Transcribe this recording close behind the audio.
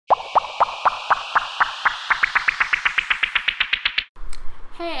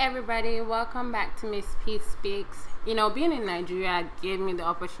Hey everybody, welcome back to Miss P Speaks. Being in Nigeria gave me the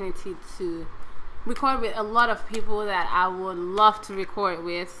opportunity to record with a lot of people that I would love to record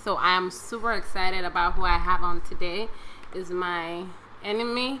with. So I am super excited about who I have on today. Is my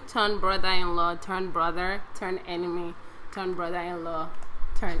enemy turned brother-in-law, turned brother, turned enemy, turned brother-in-law,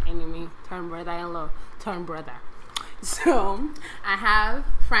 turned enemy, turned brother-in-law, turned brother. So I have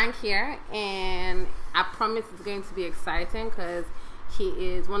Frank here, and I promise it's going to be exciting because he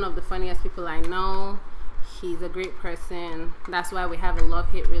is one of the funniest people I know. He's a great person. That's why we have a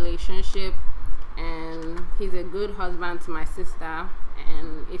love-hate relationship. And he's a good husband to my sister.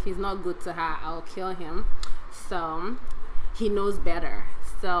 And if he's not good to her, I'll kill him. So he knows better.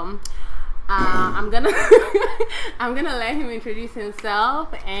 So I'm gonna I'm gonna let him introduce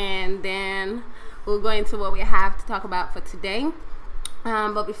himself, and then we'll go into what we have to talk about for today.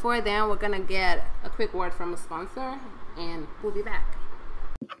 But before then, we're gonna get a quick word from a sponsor, and we'll be back.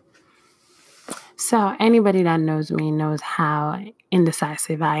 So anybody that knows me knows how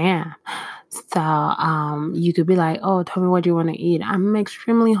indecisive I am. So you could be like, oh, tell me what you want to eat. I'm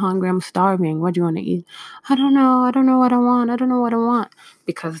extremely hungry. I'm starving. What do you want to eat? I don't know. I don't know what I want. I don't know what I want.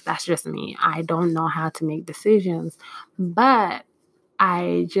 Because that's just me. I don't know how to make decisions. But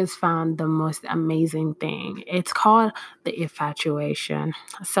I just found the most amazing thing. It's called The Infatuation.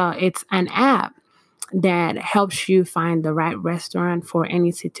 So it's an app that helps you find the right restaurant for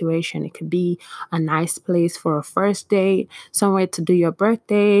any situation. It could be a nice place for a first date, somewhere to do your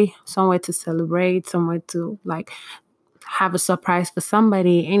birthday, somewhere to celebrate, somewhere to have a surprise for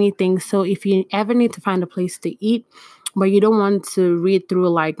somebody, anything. So if you ever need to find a place to eat, but you don't want to read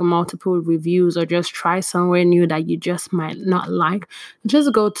through multiple reviews or just try somewhere new that you just might not like,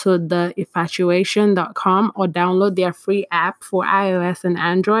 just go to theinfatuation.com or download their free app for iOS and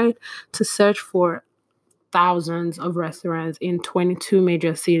Android to search for thousands of restaurants in 22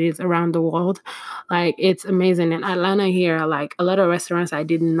 major cities around the world. It's amazing. In Atlanta here, a lot of restaurants I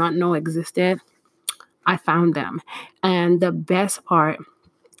did not know existed, I found them. And the best part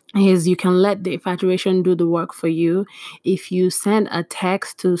is you can let the infatuation do the work for you. If you send a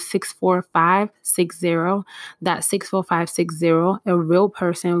text to 64560, that 64560, a real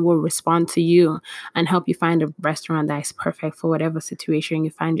person will respond to you and help you find a restaurant that is perfect for whatever situation you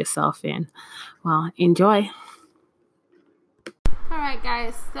find yourself in. Well, enjoy. All right,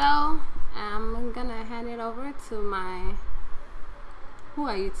 guys. So I'm gonna hand it over to my. Who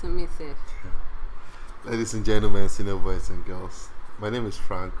are you to me, Sif? Ladies and gentlemen, senior boys and girls, my name is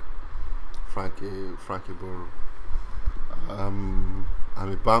Frankie Boro. I'm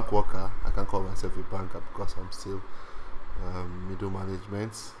a bank worker. I can't call myself a banker because I'm still middle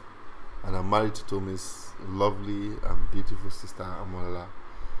management, and I'm married to Tomi's lovely and beautiful sister Amola.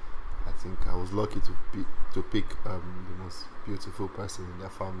 I think I was lucky to pick the most beautiful person in their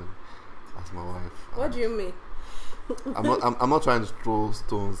family as my wife. What do you mean? I'm not trying to throw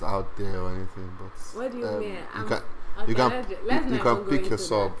stones out there or anything, but what do you mean? You can pick your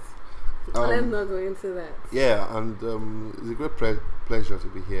sub. Let's not go into that. Yeah, and it's a great pleasure to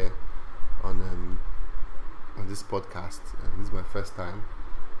be here on this podcast. This is my first time,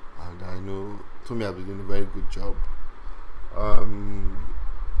 and I know Tomi has been doing a very good job.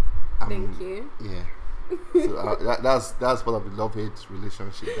 Thank you. Yeah. So that's part of the love-hate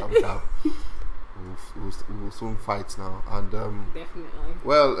relationship that we have. We'll soon fight now, and definitely.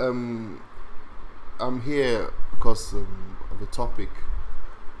 Well, I'm here because of a topic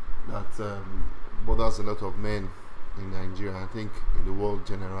that bothers a lot of men in Nigeria. I think in the world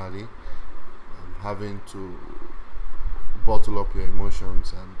generally, having to bottle up your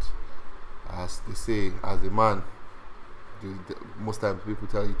emotions, and as they say, as a man, most times people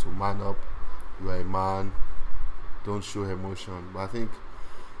tell you to man up. You are a man, don't show emotion. But I think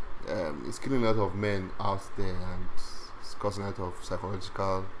it's killing a lot of men out there, and it's causing a lot of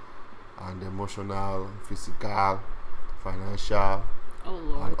psychological and emotional, physical, financial,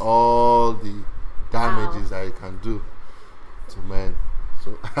 and all the damages that it can do to men.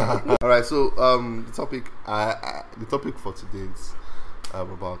 So, all right. So the topic for today is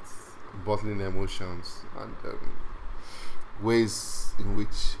about bottling emotions and ways in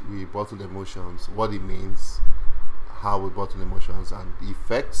which we bottle emotions, what it means, how we bottle emotions, and the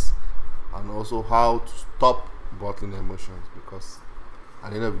effects, and also how to stop bottling emotions, because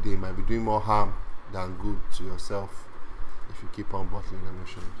at the end of the day, it might be doing more harm than good to yourself if you keep on bottling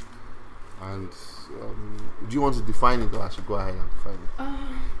emotions. And do you want to define it, or I should go ahead and define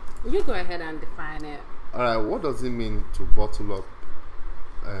it? You go ahead and define it. All right. What does it mean to bottle up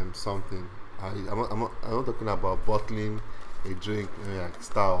something? I'm not talking about bottling a drink like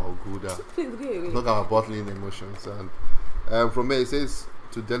Star or Gouda. Please go away. I'm talking about bottling emotions. And from there it says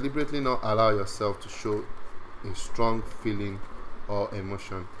to deliberately not allow yourself to show a strong feeling or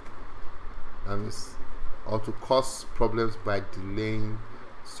emotion, or to cause problems by delaying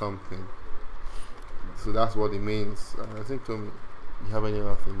something. So that's what it means. I think, Tommy, you have any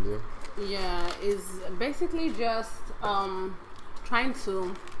other thing there? Yeah, is basically just trying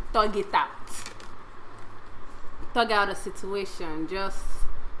to thug out a situation, just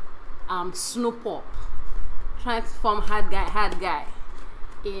snoop up, trying to form hard guy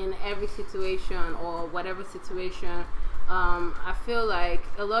in every situation or whatever situation. I feel like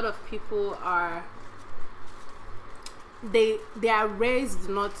a lot of people are they are raised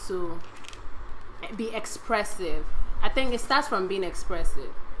not to be expressive. I think it starts from being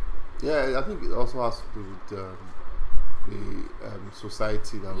expressive. Yeah, I think it also has to do with the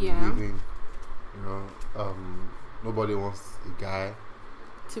society that we live in. You know, nobody wants a guy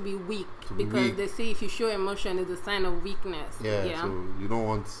to be weak because they say if you show emotion, it's a sign of weakness. Yeah. So you don't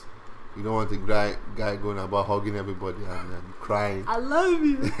want a guy going about hugging everybody and crying. I love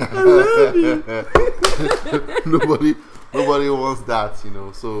you. I love you. Nobody wants that, you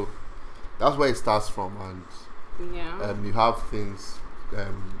know. So that's where it starts from, and you have things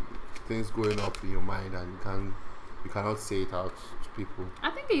going up in your mind, and you cannot say it out to people.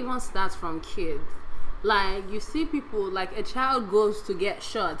 I think it even starts from kids. Like, you see people, like a child goes to get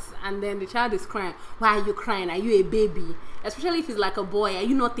shots and then the child is crying. Why are you crying? Are you a baby? Especially if it's like a boy. Are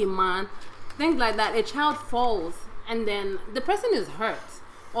you not a man? Things like that. A child falls and then the person is hurt,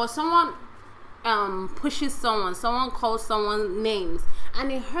 or someone pushes someone calls someone names,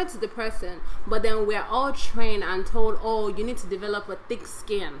 and it hurts the person. But then we're all trained and told, oh, you need to develop a thick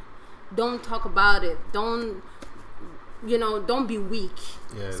skin. Don't talk about it. Don't be weak.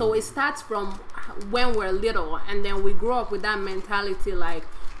 So it starts from when we're little, and then we grow up with that mentality, like,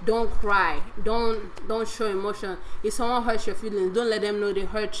 don't cry, don't show emotion. If someone hurts your feelings, don't let them know they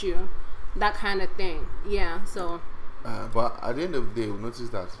hurt you, that kind of thing. So but at the end of the day, we notice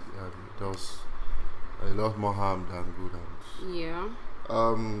that there was a lot more harm than good.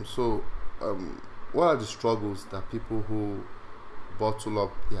 So what are the struggles that people who bottle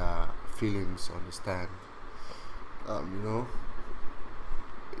up their feelings understand?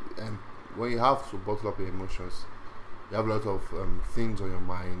 And when you have to bottle up your emotions, you have a lot of things on your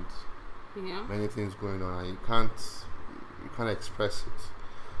mind, many things going on, and you can't express it.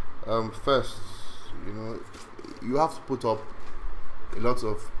 First, you have to put up a lot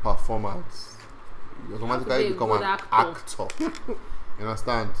of performance. You automatically become an actor. You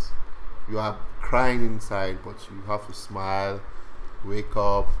understand? You are crying inside, but you have to smile, wake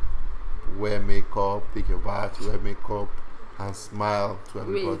up, wear makeup, take your bath, wear makeup, and smile to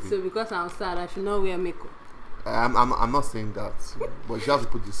everybody. Wait, so because I'm sad, I should not wear makeup? I'm not saying that, but you have to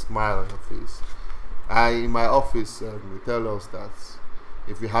put the smile on your face. In my office, they tell us that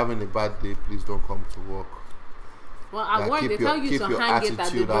if you're having a bad day, please don't come to work. Well, at work they tell you to hang it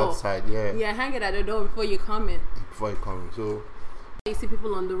at the door. Outside, hang it at the door before you come in. So you see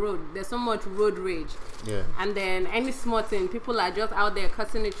people on the road, there's so much road rage. And then any small thing, people are just out there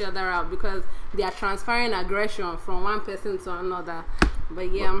cussing each other out because they are transferring aggression from one person to another. But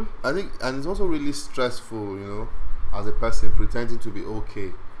I think, and it's also really stressful, as a person pretending to be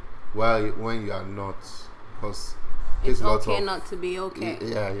okay when you are not, because it's okay not to be okay.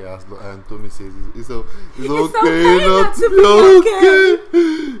 And Tommy says it's okay not to be okay.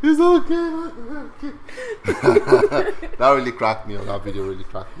 It's okay not to be okay. That really cracked me up. That video really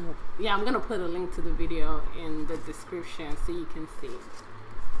cracked me up. Yeah, I'm gonna put a link to the video in the description so you can see.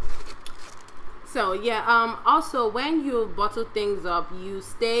 So also when you bottle things up, you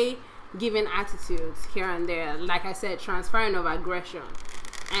stay giving attitudes here and there. Like I said, transferring of aggression,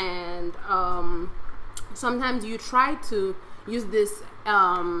 and sometimes you try to use this.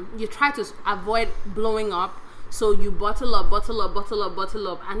 You try to avoid blowing up, so you bottle up,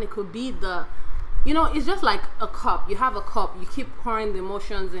 and it could be it's just like a cup. You have a cup, you keep pouring the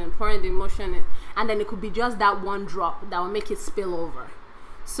emotions in, and then it could be just that one drop that will make it spill over.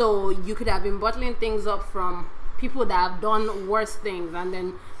 So you could have been bottling things up from people that have done worse things, and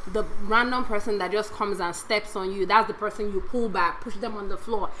then the random person that just comes and steps on you, that's the person you pull back, push them on the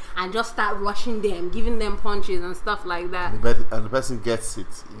floor, and just start rushing them, giving them punches and stuff like that. And the person gets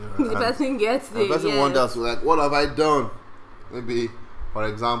it. The person gets it. The person wonders, like, what have I done? Maybe, for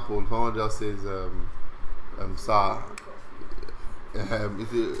example, someone just says, sir,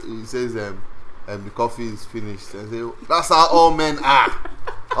 he says, the coffee is finished, and say, that's how all men are.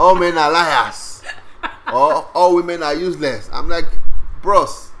 All men are liars. Or all women are useless. I'm like,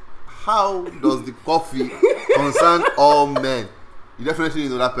 bros, how does the coffee concern all men? You definitely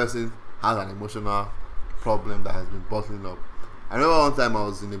know that person has an emotional problem that has been bottling up. I remember one time I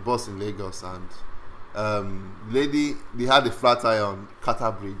was in a bus in Lagos and lady, they had a flat tire on Carter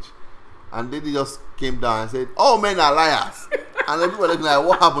Bridge, and lady just came down and said, "All men are liars." And then people were looking like,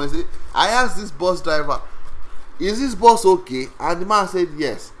 "What happened?" I said, "I asked this bus driver, is this bus okay?" And the man said,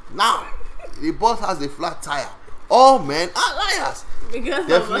 "Yes." Now the bus has a flat tire. All men are liars. Because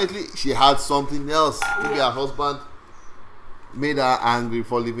Definitely, she had something else. Maybe her husband made her angry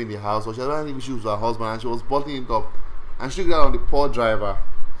for leaving the house, or she had any issues with her husband, and she was bottling it up, and she took that on the poor driver.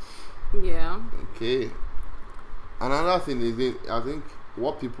 Yeah. Okay. Another thing is, I think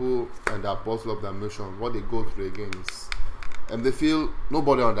what people and that bottle up their emotion, what they go through again is, they feel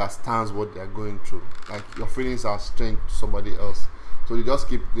nobody understands what they're going through. Like your feelings are strange to somebody else, so they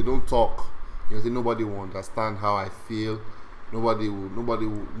don't talk. Say nobody will understand how I feel. Nobody will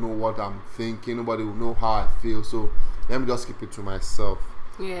know what I'm thinking. Nobody will know how I feel. So let me just keep it to myself.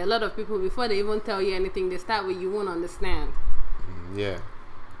 Yeah, a lot of people, before they even tell you anything, they start with, "You won't understand." Yeah.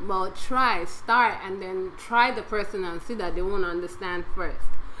 But start, and then try the person and see that they won't understand first.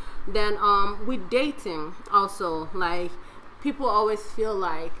 Then with dating also, like, people always feel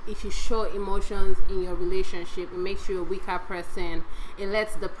like if you show emotions in your relationship, it makes you a weaker person. It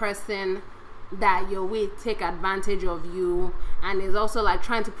lets the person that you're with take advantage of you, and it's also like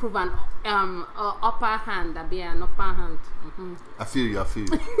trying to prove an upper hand. Mm-hmm. I feel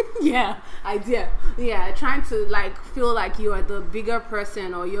you. Yeah, idea. Yeah, trying to like feel like you are the bigger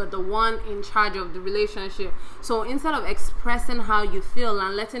person, or you're the one in charge of the relationship. So instead of expressing how you feel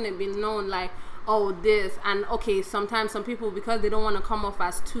and letting it be known, like, oh, this, and okay, sometimes some people, because they don't want to come off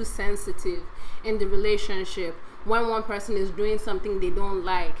as too sensitive in the relationship, when one person is doing something they don't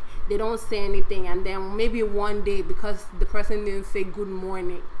like, they don't say anything, and then maybe one day, because the person didn't say good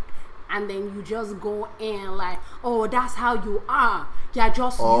morning, and then you just go in like, "Oh, that's how you are. You're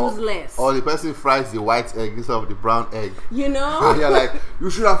just useless." Or the person fries the white egg instead of the brown egg. You know? And you're like, "You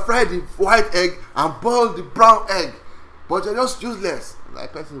should have fried the white egg and boiled the brown egg, but you're just useless."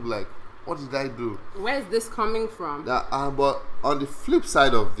 Like, person will be like, "What did I do?" Where is this coming from? But on the flip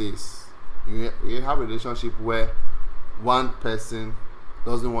side of this, you have a relationship where one person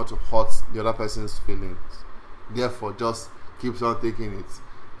doesn't want to hurt the other person's feelings, therefore just keeps on taking it.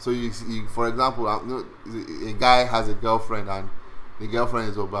 So you for example, a guy has a girlfriend, and the girlfriend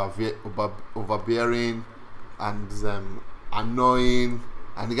is overbearing and annoying,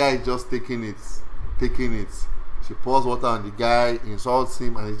 and the guy is just taking it. She pours water on the guy, insults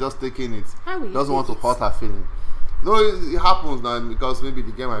him, and he's just taking it. Doesn't want to hurt her feeling. No, it happens now, because maybe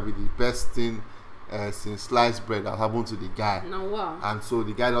the guy might be the best thing since sliced bread that happened to the guy. No, wow. And so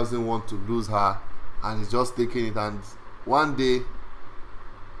the guy doesn't want to lose her, and he's just taking it. And one day,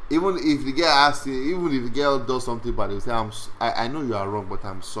 even if the girl does something bad, he'll say, I know you are wrong, but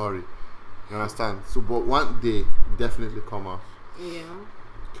I'm sorry. You understand? So, but one day, definitely come off. Yeah.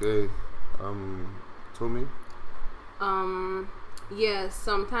 Okay. Tommy? Yes,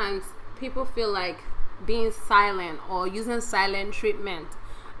 sometimes people feel like being silent or using silent treatment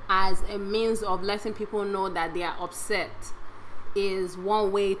as a means of letting people know that they are upset is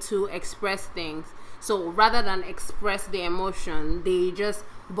one way to express things. So rather than express the emotion, they just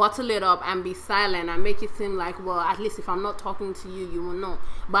bottle it up and be silent and make it seem like, well, at least if I'm not talking to you, you will know.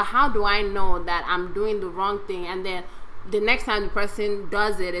 But how do I know that I'm doing the wrong thing? And then the next time the person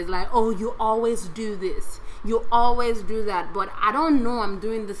does it, it's like, "Oh, you always do this. You always do that." But I don't know I'm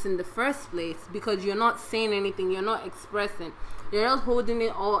doing this in the first place, because you're not saying anything. You're not expressing. You're just holding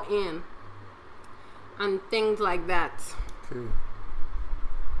it all in. And things like that. Okay.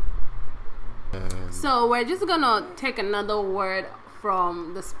 So we're just going to take another word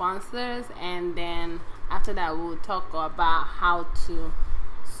from the sponsors, and then after that we'll talk about how to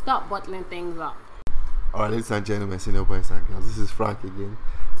stop bottling things up. Alright, ladies and gentlemen, senior boys and girls, this is Frank again,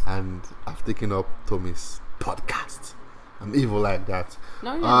 and I've taken up Tommy's podcast. I'm evil like that.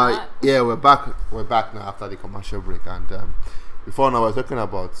 No, you're not. Yeah, we're back now after the commercial break, and before now we're talking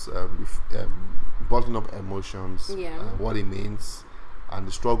about bottling up emotions, what it means, and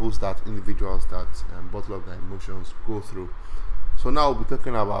the struggles that individuals that bottle up their emotions go through. So now we'll be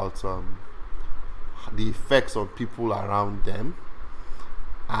talking about the effects on people around them,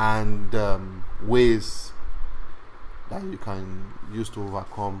 and ways that you can use to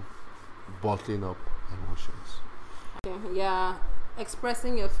overcome bottling up emotions. Yeah,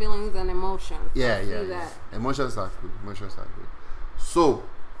 expressing your feelings and emotions. Yeah. Emotions are good. So,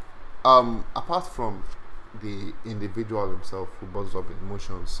 apart from the individual himself who bottles up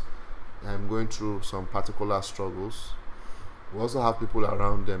emotions, I'm going through some particular struggles. We also have people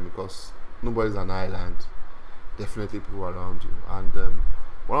around them, because nobody's an island. Definitely people around you, and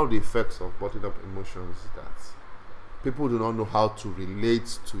one of the effects of bottling up emotions is that people do not know how to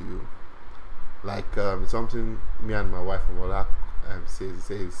relate to you. Like something me and my wife and mother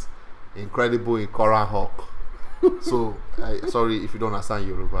says incredible in Koran hawk. So sorry if you don't understand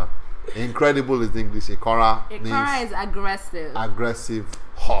Yoruba. Incredible is English. Ikora is aggressive. Aggressive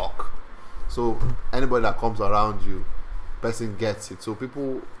hawk. So anybody that comes around you, person gets it. So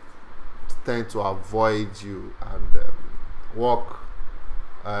people tend to avoid you and walk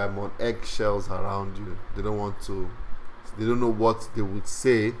on eggshells around you. They don't want to. They don't know what they would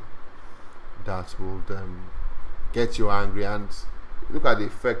say that would get you angry. And look at the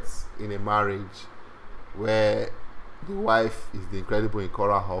effects in a marriage where the wife is the incredible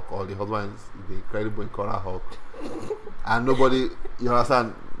Ikora hawk, or the husband is the incredible Ikora hawk, and nobody, you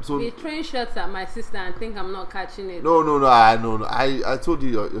understand? So they train shots at my sister and think I'm not catching it. No. I told you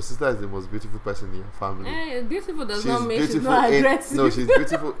your sister is the most beautiful person in your family. Beautiful does not mean she's not aggressive. No, she's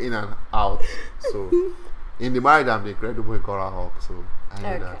beautiful in and out. So in the marriage, I'm the incredible Ikora hawk. So I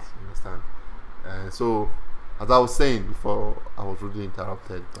know that. You understand? So, as I was saying before, I was rudely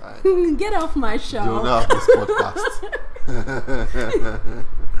interrupted by get off my show. The owner of this podcast.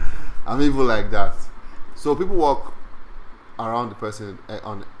 I'm evil like that. So people walk around the person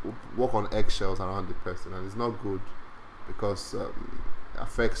walk on eggshells around the person, and it's not good because it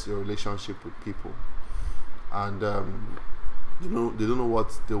affects your relationship with people, and they don't know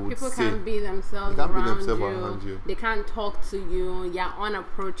what they would say. People can't be themselves. They can't be themselves around you. They can't talk to you. You're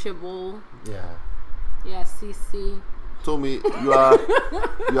unapproachable. Yeah, CC. Told me you are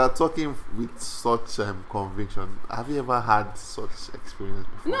talking with such conviction. Have you ever had such experience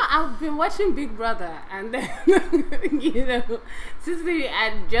before? No, I've been watching Big Brother, and then Sissy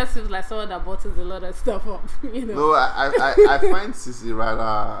and just feels like someone that bottles a lot of stuff up. No, I find Sissy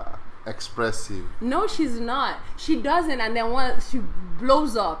rather expressive. No, she's not. She doesn't, and then once she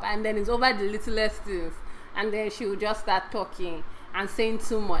blows up, and then it's over the littlest things, and then she will just start talking and saying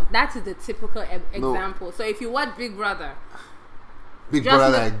too much. That is the typical example. No. So if you watch Big Brother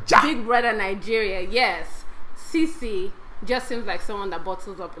Nigeria, yes, Cece just seems like someone that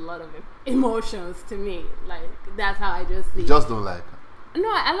bottles up a lot of emotions to me. Like, that's how I just see. You just don't like her?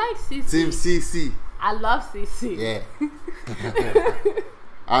 No, I like Cece. Team CC. I love Cece. Yeah.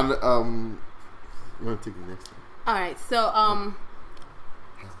 And you want to take the next one? All right. So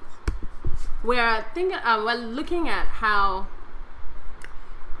we're looking at how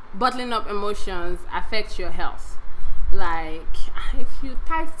bottling up emotions affects your health. Like, if you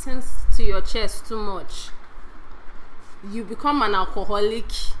tie things to your chest too much, you become an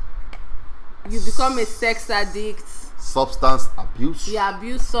alcoholic, you become a sex addict, substance abuse. You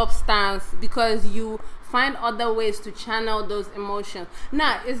abuse substance because you find other ways to channel those emotions.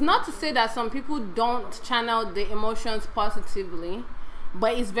 Now, it's not to say that some people don't channel the emotions positively,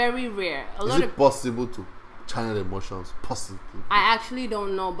 but it's very rare. Is it possible to channel emotions positively? I actually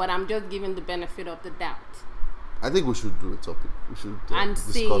don't know, but I'm just giving the benefit of the doubt. I think we should do a topic. We should and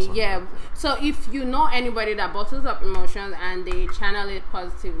see, yeah. So if you know anybody that bottles up emotions and they channel it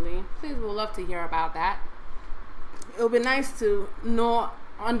positively, please, we'd love to hear about that. It would be nice to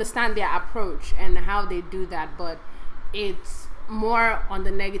understand their approach and how they do that, but it's more on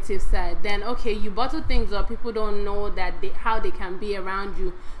the negative side. Then okay, you bottle things up, people don't know that how they can be around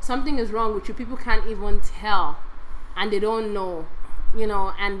you. Something is wrong with you, people can't even tell, and they don't know,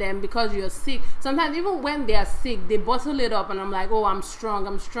 and then because you're sick, sometimes even when they are sick, they bottle it up, and I'm like, oh, I'm strong,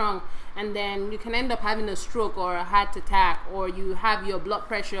 and then you can end up having a stroke or a heart attack, or you have your blood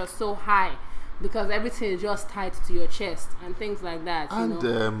pressure so high because everything is just tied to your chest and things like that.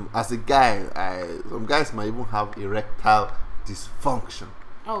 And as a guy, some guys might even have erectile dysfunction.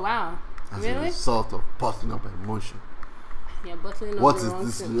 Oh wow! As really? a result of bottling up emotion. Yeah, bottling up. What is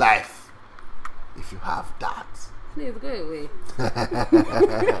this life if you have that? Please go away.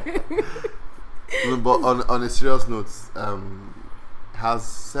 But on a serious note, has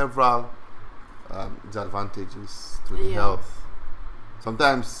several disadvantages to the health.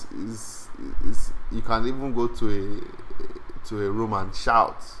 Sometimes you can even go to a room and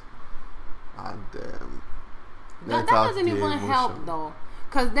shout, and that doesn't even help though,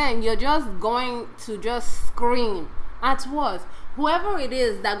 because then you're just going to just scream at what? Whoever it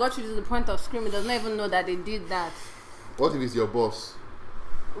is that got you to the point of screaming does not even know that they did that. What if it's your boss?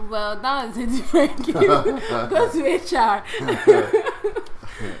 Well, that is a different game. Go to HR.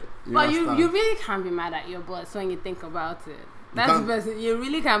 But you really can't be mad at your boss when you think about it. That's the best. You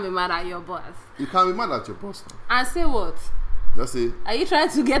really can't be mad at your boss. You can't be mad at your boss now. And say what? Just say, are you trying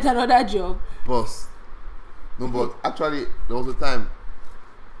to get another job? Boss. No, but actually, there was a time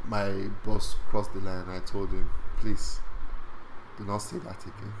my boss crossed the line and I told him, please, Do not say that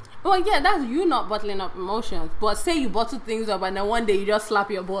again. Well, yeah, that's you not bottling up emotions. But say you bottle things up and then one day you just slap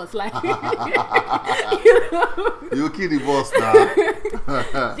your boss. Like, You kill the boss now.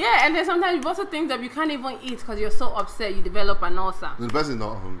 Yeah, and then sometimes you bottle things up you can't even eat because you're so upset you develop an ulcer. The person is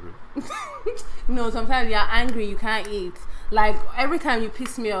not hungry. No, sometimes you're angry you can't eat. Like, every time you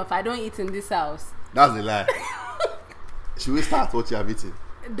piss me off, I don't eat in this house. That's a lie. Should we start what you have eaten?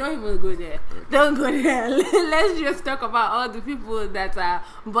 Don't even go there. Don't go there. Let's just talk about all the people that are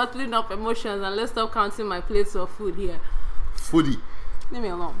bottling up emotions, and let's stop counting my plates of food here. Foodie. Leave me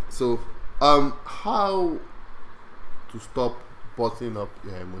alone. So, how to stop bottling up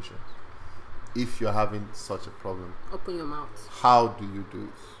your emotions if you're having such a problem? Open your mouth. How do you do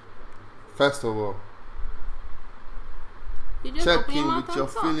it? First of all, You just check open your in mouth with your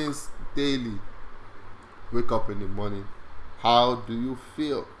and talk. feelings daily. Wake up in the morning. How do you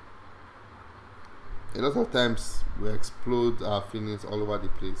feel? A lot of times we explode our feelings all over the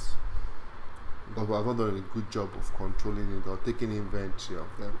place because we have not done a good job of controlling it or taking inventory of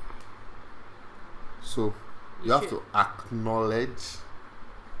them. So you have to acknowledge.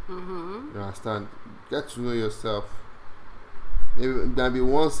 You understand? Get to know yourself. Maybe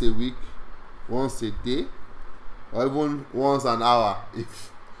once a week, once a day, or even once an hour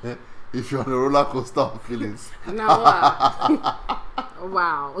if you're on a roller coaster of feelings. Now,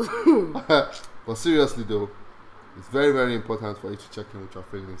 wow. But seriously though, it's very, very important for you to check in with your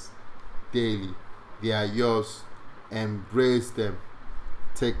feelings daily. They are yours. Embrace them.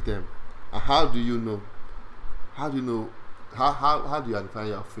 Take them. And how do you know? How do you identify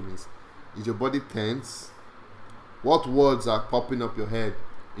your feelings? Is your body tense? What words are popping up your head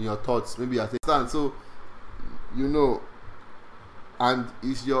in your thoughts? Maybe you are thinking, so you know. And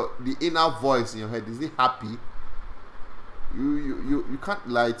is the inner voice in your head, is it happy? You can't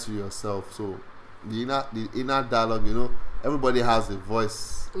lie to yourself. So the inner dialogue, you know, everybody has a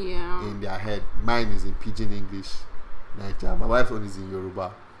voice in their head. Mine is in Pidgin English, Nigeria. My wife's one is in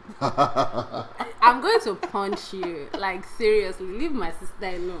Yoruba. I'm going to punch you. Like, seriously, leave my sister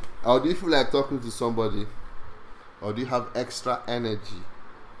alone. Or do you feel like talking to somebody? Or do you have extra energy?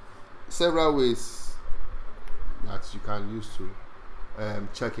 Several ways that you can use to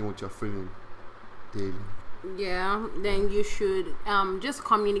check in with your feeling daily. Yeah, then you should just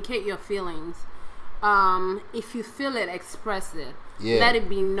communicate your feelings. If you feel it, express it. Yeah. Let it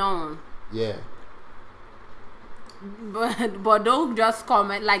be known. Yeah. But don't just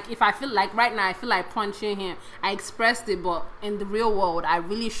comment. Like, if I feel like right now I feel like punching him, I expressed it, but in the real world I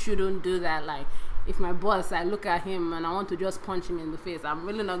really shouldn't do that. Like, if my boss, I look at him and I want to just punch him in the face, I'm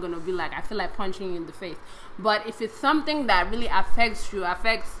really not going to be like, I feel like punching you in the face. But if it's something that really affects you,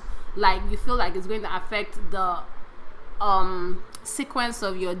 like, you feel like it's going to affect the sequence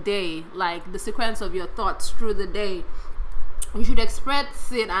of your day, like the sequence of your thoughts through the day, you should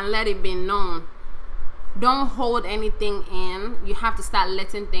express it and let it be known. Don't hold anything in. You have to start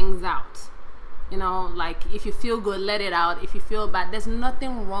letting things out. You know, like, if you feel good, let it out. If you feel bad, there's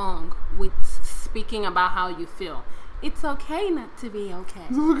nothing wrong with speaking about how you feel. It's okay not to be okay.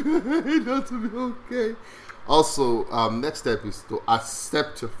 It's okay not to be okay. Also, next step is to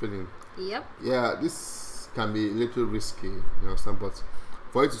accept your feeling. Yep. Yeah, this can be a little risky, you understand, but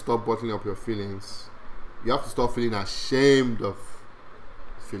for you to stop bottling up your feelings, you have to stop feeling ashamed of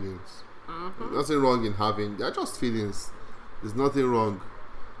feelings. There's nothing wrong in having, they're just feelings. There's nothing wrong,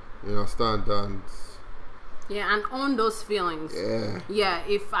 you understand, and yeah, and own those feelings. Yeah,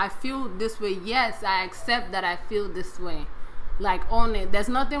 if I feel this way, yes, I accept that I feel this way. Like, own it. There's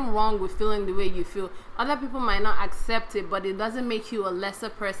nothing wrong with feeling the way you feel. Other people might not accept it, but it doesn't make you a lesser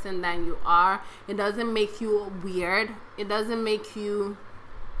person than you are. It doesn't make you weird. It doesn't make you,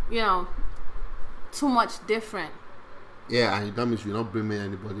 too much different. Yeah, and that means you're not blaming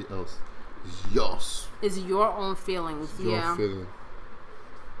anybody else. It's yours. It's your own feelings. It's your feeling.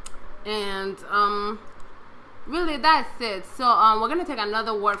 And really, that's it. So we're gonna take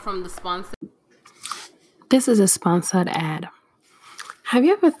another word from the sponsor. This is a sponsored ad. Have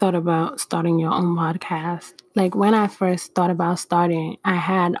you ever thought about starting your own podcast? Like, when I first thought about starting, I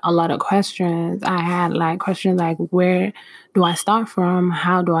had a lot of questions. I had questions like, where do I start from?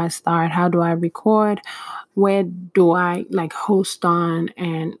 How do I start? How do I record? Where do I host on?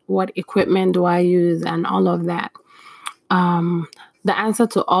 And what equipment do I use? And all of that. The answer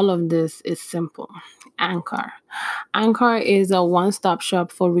to all of this is simple. Anchor. Anchor is a one-stop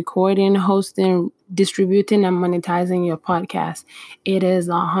shop for recording, hosting, distributing, and monetizing your podcast. It is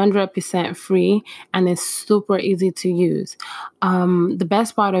 100% free and it's super easy to use. The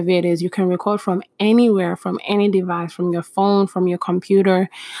best part of it is you can record from anywhere, from any device, from your phone, from your computer.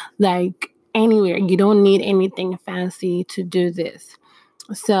 anywhere. You don't need anything fancy to do this.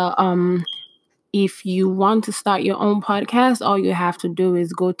 So, if you want to start your own podcast, all you have to do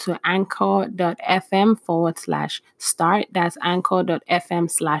is go to anchor.fm/start. That's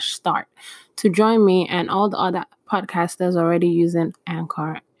anchor.fm/start to join me and all the other podcasters already using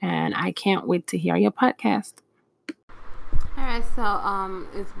Anchor. And I can't wait to hear your podcast. All right, so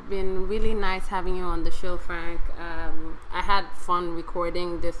it's been really nice having you on the show, Frank. I had fun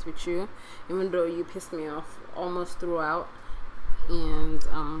recording this with you, even though you pissed me off almost throughout. And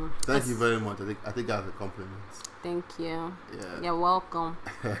thank you very much. I think that's a compliment. Thank you. Yeah. You're welcome.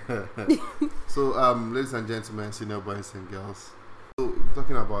 So, ladies and gentlemen, senior boys and girls. So,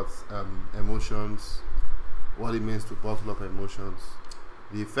 talking about emotions, what it means to bottle up emotions,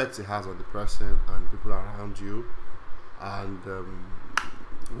 the effects it has on the person and people around you, and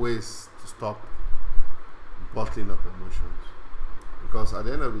ways to stop bottling up emotions. Because at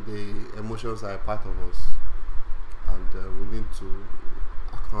the end of the day, emotions are a part of us, and we need to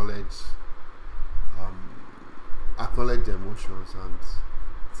acknowledge the emotions and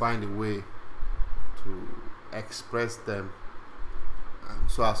find a way to express them,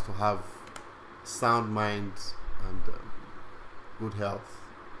 so as to have sound minds and good health.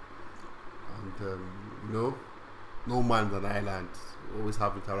 And no man's an island. We always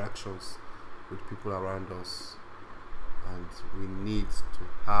have interactions with people around us, and we need to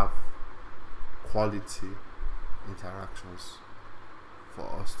have quality interactions for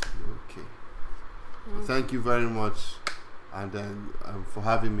us to be okay. Thank you very much, and then for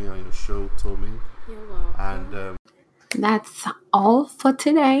having me on your show, Tommy. You're welcome. And that's all for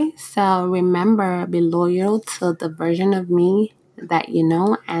today. So remember, be loyal to the version of me that you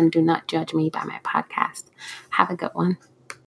know, and do not judge me by my podcast. Have a good one.